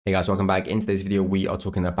Hey guys, welcome back. In today's video, we are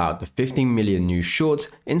talking about the 15 million new shorts,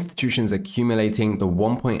 institutions accumulating, the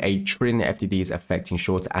 1.8 trillion FTDs affecting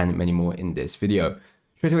shorts, and many more in this video.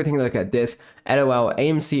 Straight away, taking a look at this. LOL,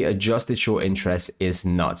 AMC adjusted short interest is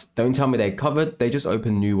nuts. Don't tell me they covered, they just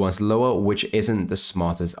opened new ones lower, which isn't the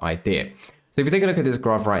smartest idea. So if you take a look at this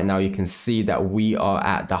graph right now, you can see that we are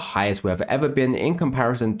at the highest we have ever been in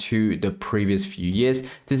comparison to the previous few years.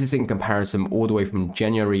 This is in comparison all the way from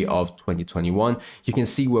January of 2021. You can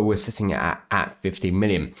see where we're sitting at 50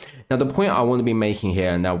 million. Now, the point I want to be making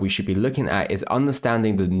here and that we should be looking at is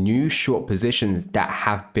understanding the new short positions that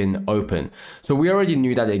have been open. So we already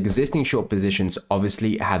knew that the existing short positions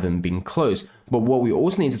obviously haven't been closed. But what we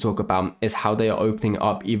also need to talk about is how they are opening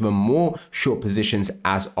up even more short positions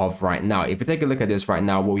as of right now. If we take a look at this right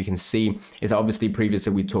now, what we can see is obviously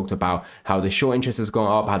previously we talked about how the short interest has gone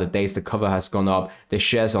up, how the days to cover has gone up, the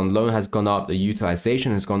shares on loan has gone up, the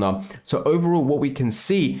utilization has gone up. So overall, what we can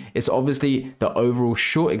see is obviously the overall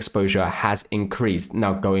short exposure has increased.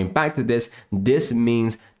 Now, going back to this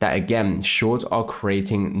means that again, shorts are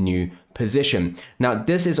creating new position. Now,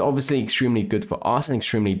 this is obviously extremely good for us and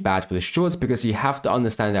extremely bad for the shorts because you have to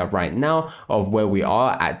understand that right now of where we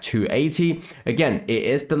are at 280. Again, it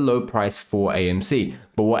is the low price for AMC.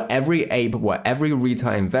 But what every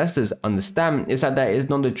retail investors understand is that is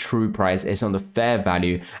not the true price, it's not the fair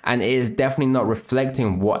value, and it is definitely not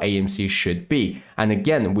reflecting what AMC should be. And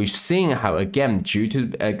again, we've seen how, again, due to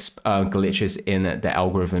glitches in the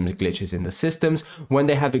algorithms, glitches in the systems, when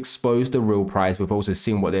they have exposed the real price, we've also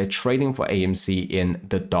seen what they're trading for AMC in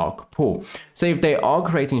the dark pool. So if they are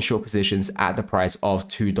creating short positions at the price of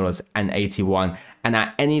 $2.81, and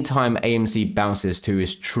at any time AMC bounces to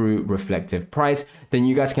its true reflective price, then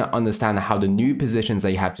you guys can understand how the new positions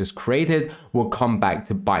they have just created will come back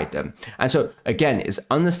to bite them. And so again, it's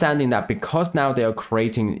understanding that because now they are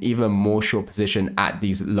creating even more short position at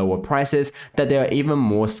these lower prices, that they are even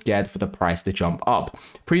more scared for the price to jump up.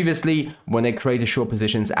 Previously, when they created short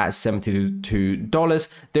positions at $72,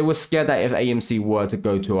 they were scared that if AMC were to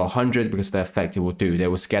go to 100 because the effect it will do. They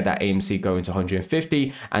were scared that AMC going to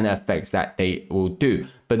 150 and the effects that they will do.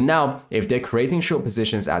 But now, if they're creating short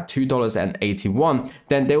positions at $2.81,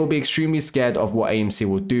 then they will be extremely scared of what AMC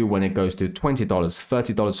will do when it goes to $20,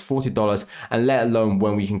 $30, $40, and let alone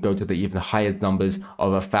when we can go to the even higher numbers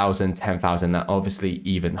of 1,000, 10,000, and obviously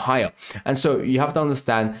even higher. And so you have to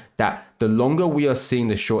understand that the longer we are seeing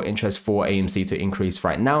the short interest for AMC to increase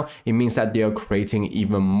right now, it means that they are creating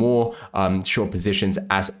even more short positions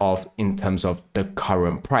as of in terms of the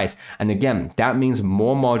current price. And again, that means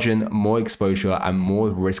more margin, more exposure, and more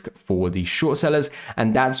risk for the short sellers.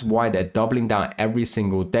 And that's why they're doubling down every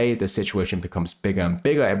single day. The situation becomes bigger and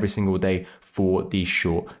bigger every single day for the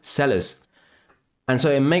short sellers. And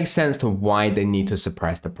so it makes sense to why they need to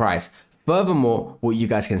suppress the price. Furthermore, what you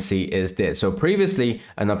guys can see is this. So previously,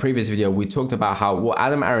 in our previous video, we talked about how what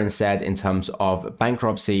Adam Aaron said in terms of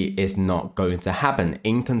bankruptcy is not going to happen.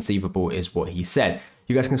 Inconceivable is what he said.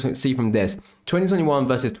 You guys can see from this, 2021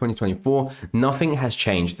 versus 2024, nothing has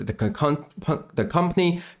changed. The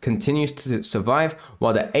company continues to survive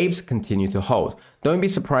while the apes continue to hold. Don't be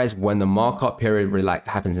surprised when the markup period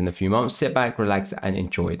happens in a few months. Sit back, relax, and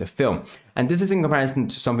enjoy the film. And this is in comparison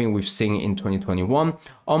to something we've seen in 2021.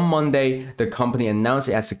 On Monday, the company announced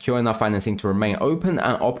it had secure enough financing to remain open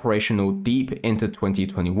and operational deep into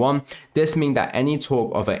 2021. This means that any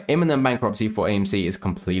talk of an imminent bankruptcy for AMC is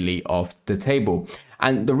completely off the table.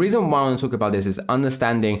 And the reason why I want to talk about this is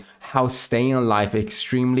understanding how staying alive is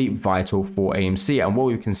extremely vital for AMC. And what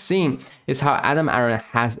we can see is how Adam Aaron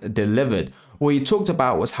has delivered. What he talked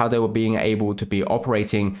about was how they were being able to be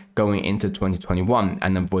operating going into 2021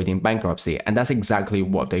 and avoiding bankruptcy. And that's exactly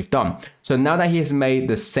what they've done. So now that he has made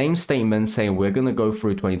the same statement saying we're going to go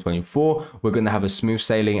through 2024, we're going to have a smooth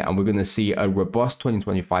sailing and we're going to see a robust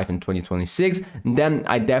 2025 and 2026, then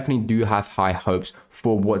I definitely do have high hopes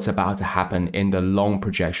for what's about to happen in the long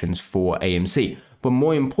projections for AMC. But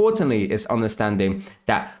more importantly, is understanding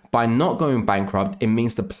that by not going bankrupt, it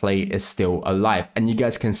means the play is still alive. And you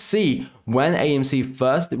guys can see when AMC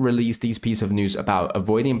first released these pieces of news about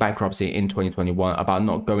avoiding bankruptcy in 2021, about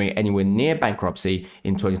not going anywhere near bankruptcy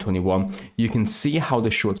in 2021, you can see how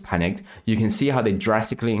the shorts panicked. You can see how they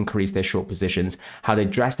drastically increased their short positions, how they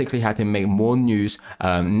drastically had to make more news,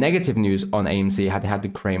 negative news on AMC, how they had to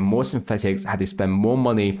create more synthetics, how they spend more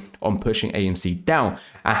money on pushing AMC down,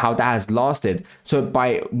 and how that has lasted. So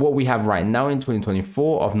by what we have right now in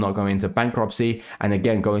 2024 of not going into bankruptcy, and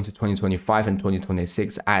again going to 2025 and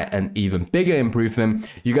 2026 at an even bigger improvement,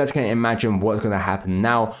 you guys can imagine what's going to happen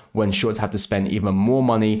now when shorts have to spend even more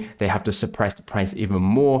money. They have to suppress the price even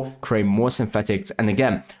more, create more synthetics, and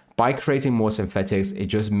again, by creating more synthetics, it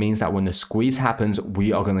just means that when the squeeze happens,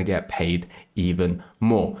 we are going to get paid even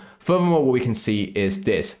more. Furthermore, what we can see is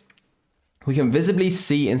this. We can visibly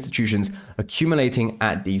see institutions accumulating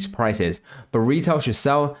at these prices, but retail should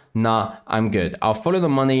sell. Nah, I'm good. I'll follow the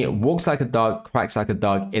money, walks like a duck, cracks like a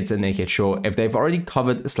duck. It's a naked short. If they've already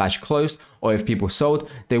covered / closed, or if people sold,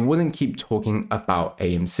 they wouldn't keep talking about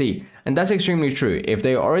AMC. And that's extremely true. If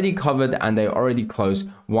they already covered and they already closed,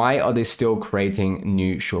 why are they still creating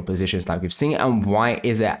new short positions like we've seen? And why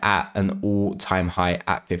is it at an all-time high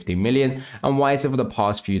at 50 million? And why is it for the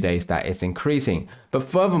past few days that it's increasing? But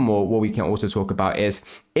furthermore, what we can also talk about is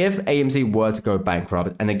if AMC were to go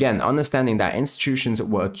bankrupt, and again, understanding that institutions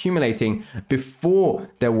were accumulating before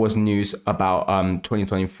there was news about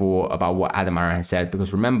 2024, about what Adam Aron has said,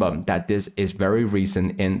 because remember that this is very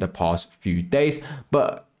recent in the past few days,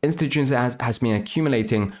 but institutions has been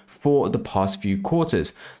accumulating for the past few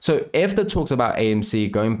quarters. So if the talks about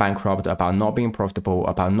AMC going bankrupt, about not being profitable,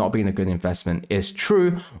 about not being a good investment is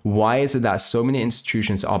true, why is it that so many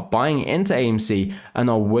institutions are buying into AMC and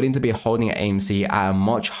are willing to be holding AMC at a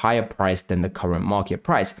much higher price than the current market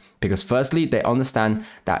price? Because firstly, they understand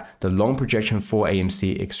that the long projection for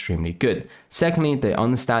AMC is extremely good. Secondly, they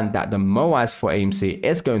understand that the MOAS for AMC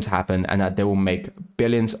is going to happen and that they will make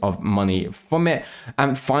billions of money from it.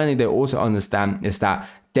 And finally, they also understand is that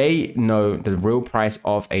they know the real price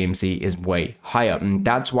of AMC is way higher, and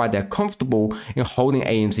that's why they're comfortable in holding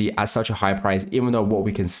AMC at such a high price, even though what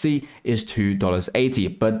we can see is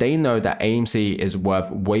 $2.80. But they know that AMC is worth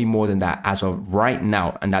way more than that as of right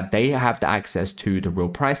now, and that they have the access to the real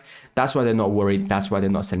price. That's why they're not worried. That's why they're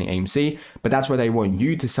not selling AMC, but that's why they want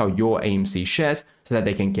you to sell your AMC shares so that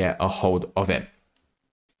they can get a hold of it.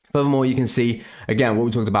 Furthermore, you can see, again, what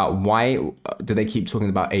we talked about, why do they keep talking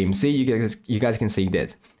about AMC? You guys can see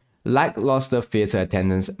this. Lackluster theater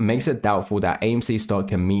attendance makes it doubtful that AMC stock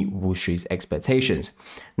can meet Wall Street's expectations.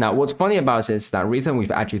 Now, what's funny about this is that recently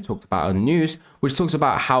we've actually talked about a news which talks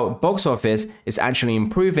about how box office is actually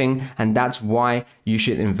improving, and that's why you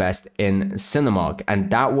should invest in Cinemark. And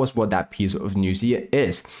that was what that piece of news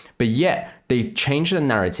is. But yet, they changed the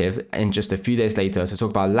narrative and just a few days later to talk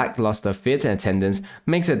about lackluster theater attendance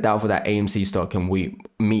makes it doubtful that AMC stock can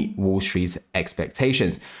meet Wall Street's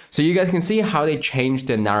expectations. So you guys can see how they changed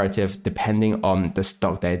the narrative depending on the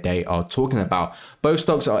stock that they are talking about. Both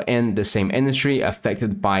stocks are in the same industry,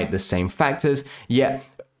 affected by the same factors, yet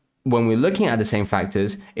when we're looking at the same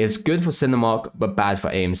factors, it's good for Cinemark but bad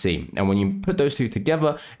for AMC. And when you put those two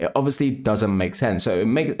together, it obviously doesn't make sense. So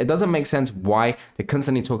it doesn't make sense why they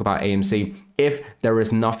constantly talk about AMC if there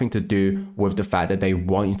is nothing to do with the fact that they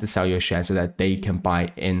want you to sell your shares so that they can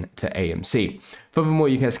buy into AMC. Furthermore,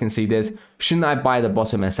 you guys can see this. Shouldn't I buy the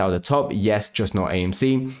bottom and sell the top? Yes, just not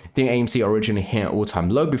AMC. Didn't AMC originally hit an all-time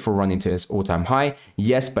low before running to its all-time high?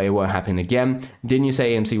 Yes, but it won't happen again. Didn't you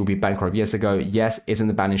say AMC will be bankrupt years ago? Yes. Isn't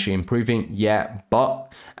the balance sheet improving? Yeah,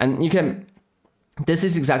 but, and you can, this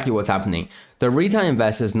is exactly what's happening. The retail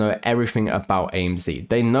investors know everything about AMC.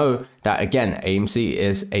 They know that, again, AMC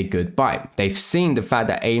is a good buy. They've seen the fact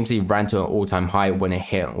that AMC ran to an all-time high when it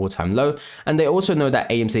hit an all-time low. And they also know that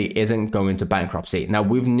AMC isn't going to bankruptcy. Now,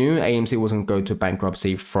 we knew AMC wasn't going to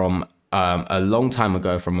bankruptcy from a long time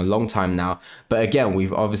ago, from a long time now. But again,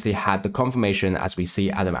 we've obviously had the confirmation as we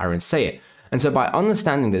see Adam Aron say it. And so by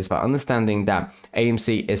understanding this, by understanding that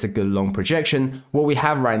AMC is a good long projection, what we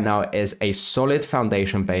have right now is a solid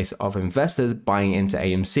foundation base of investors buying into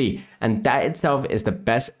AMC. And that itself is the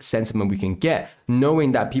best sentiment we can get,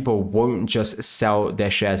 knowing that people won't just sell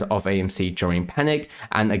their shares of AMC during panic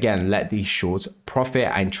and again, let these shorts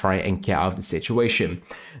profit and try and get out of the situation.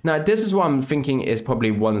 Now, this is what I'm thinking is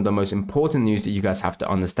probably one of the most important news that you guys have to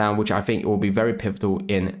understand, which I think will be very pivotal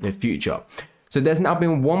in the future. So there's now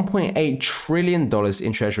been $1.8 trillion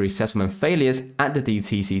in treasury settlement failures at the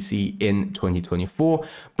DTCC in 2024,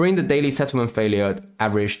 bringing the daily settlement failure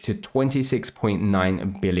average to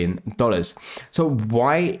 $26.9 billion. So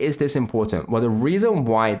why is this important? Well, the reason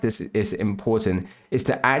why this is important is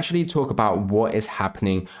to actually talk about what is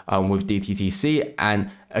happening with DTCC and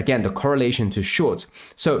again, the correlation to shorts.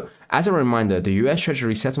 So as a reminder, the US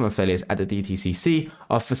Treasury settlement failures at the DTCC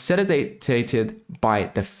are facilitated by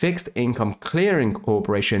the Fixed Income Clearing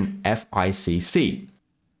Corporation, FICC,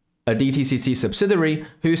 a DTCC subsidiary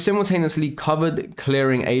who simultaneously covered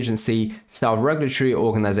clearing agency, self-regulatory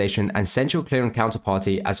organization, and central clearing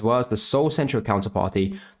counterparty, as well as the sole central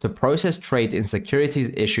counterparty to process trades in securities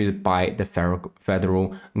issued by the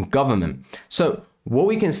federal government. So what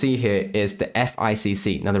we can see here is the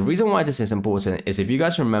FICC. Now, the reason why this is important is if you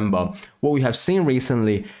guys remember, what we have seen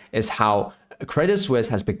recently is how Credit Suisse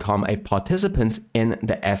has become a participant in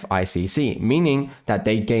the FICC, meaning that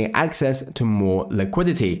they gain access to more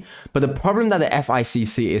liquidity. But the problem that the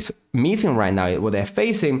FICC is meeting right now, what they're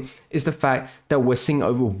facing, is the fact that we're seeing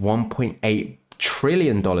over $1.8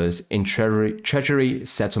 trillion in treasury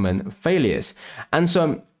settlement failures. And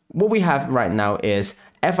so what we have right now is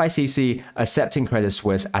FICC accepting Credit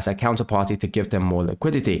Suisse as a counterparty to give them more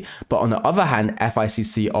liquidity. But on the other hand,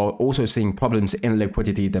 FICC are also seeing problems in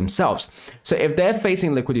liquidity themselves. So if they're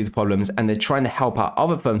facing liquidity problems and they're trying to help out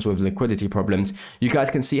other firms with liquidity problems, you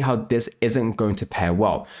guys can see how this isn't going to pair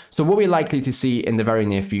well. So what we're likely to see in the very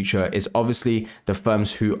near future is obviously the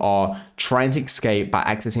firms who are trying to escape by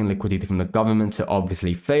accessing liquidity from the government to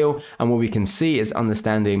obviously fail. And what we can see is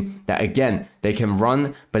understanding that, again, they can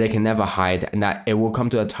run, but they can never hide, and that it will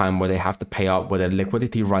come to a time where they have to pay up, where their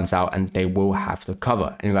liquidity runs out, and they will have to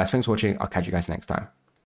cover. Anyway, guys, thanks for watching. I'll catch you guys next time.